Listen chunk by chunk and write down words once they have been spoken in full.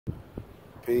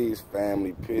Peace,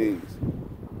 family, peace.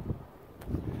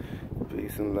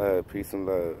 Peace and love, peace and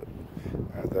love.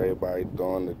 How's everybody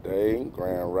doing today?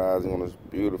 Grand rising on this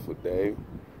beautiful day.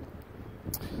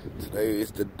 Today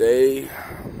is the day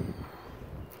I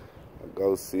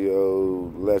go see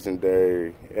old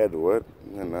legendary Edward.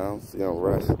 You know, see him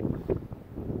rest.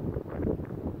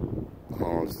 I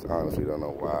honestly don't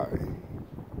know why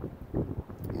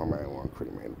my man want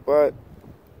cremated, but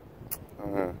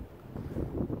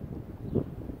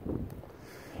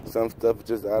some stuff is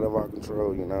just out of our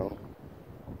control, you know.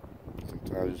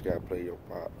 Sometimes you just gotta play your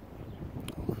part.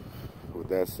 With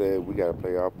that said, we gotta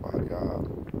play our part, y'all.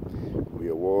 We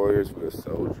are warriors, we are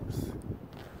soldiers.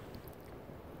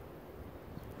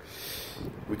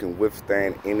 We can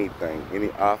withstand anything,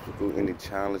 any obstacle, any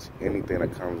challenge, anything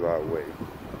that comes our way.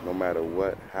 No matter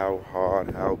what, how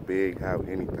hard, how big, how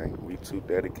anything. We too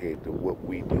dedicated to what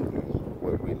we do and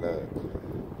what we love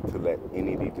to let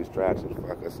any of these distractions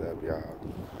fuck us up, y'all.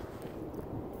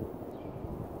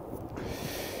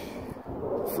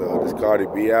 So this Cardi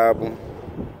B album,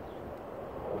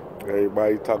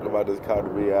 everybody talking about this Cardi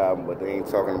B album, but they ain't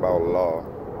talking about law.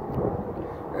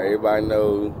 Everybody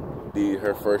know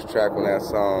her first track on that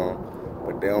song,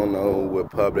 but they don't know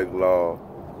what public law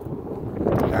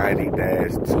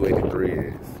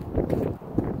 90-283 is.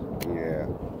 Yeah.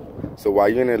 So while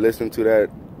you're in there listening to that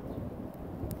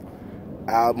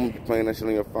album, you're playing that shit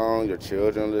on your phone, your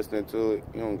children listening to it,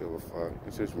 you don't give a fuck.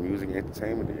 It's just music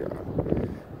entertainment to y'all.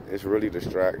 It's really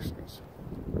distractions.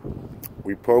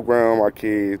 We program our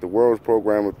kids, the world's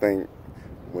programmed to think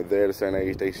when they're at a certain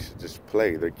age, they should just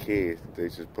play. They're kids, they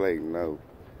should play. No.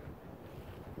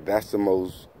 That's the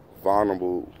most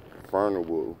vulnerable,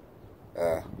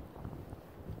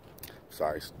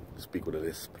 sorry, speak with a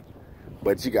lisp.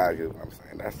 But you gotta get what I'm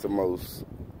saying. That's the most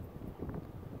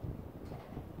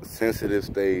sensitive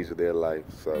stage of their life.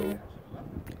 So you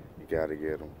gotta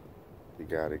get them. You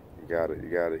gotta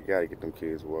get them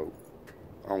kids woke.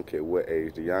 I don't care what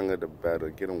age. The younger, the better.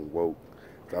 Get them woke.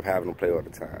 Stop having them play all the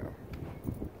time.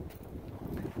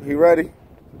 He ready?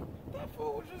 That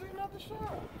fool was just another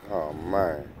shot. Oh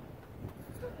man.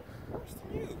 Worse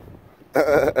than you.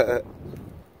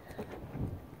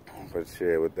 But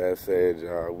yeah, with that said,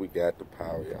 y'all, we got the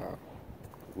power, y'all.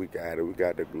 We got it. We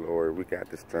got the glory. We got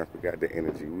the strength. We got the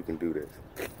energy. We can do this.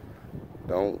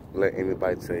 Don't let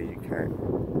anybody tell you can't.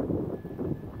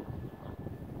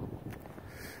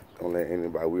 Don't let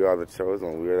anybody. We are the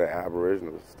chosen. We are the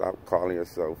Aboriginals. Stop calling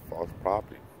yourself false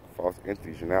property, false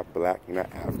entities. You're not black. You're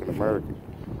not African American.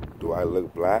 Do I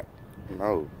look black?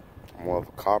 No. I'm more of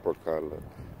a copper color.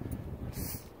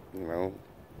 You know.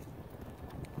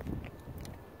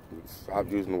 Stop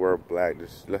using the word black.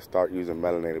 Just let's start using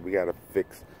melanated. We gotta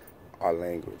fix our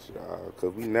language,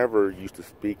 because we never used to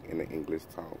speak in the English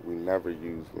tongue. We never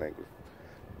used language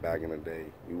back in the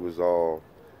day. We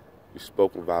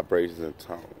spoke with vibrations and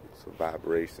tones. So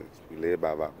vibrations. We lived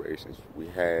by vibrations. We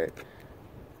had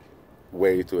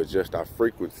ways to adjust our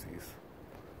frequencies,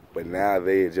 but now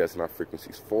they adjusting our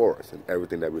frequencies for us and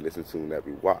everything that we listen to and that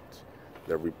we watch.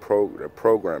 They're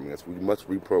programming us. We must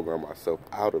reprogram ourselves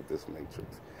out of this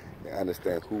matrix and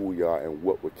understand who we are and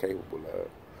what we're capable of.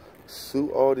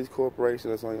 Sue all these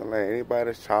corporations that's on your land. Anybody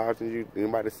that's charging you,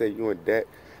 anybody that say you in debt,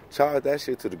 charge that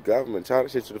shit to the government.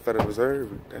 Charge that shit to the Federal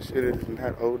Reserve. That shit is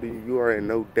not owed to you. You are in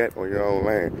no debt on your own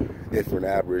land if you're an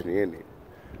Aboriginal Indian.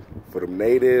 For the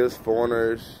natives,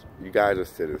 foreigners, you guys are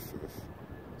citizens.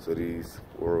 So these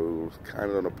rules kind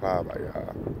of don't apply by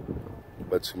y'all.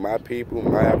 But to my people,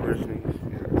 my Aborigines,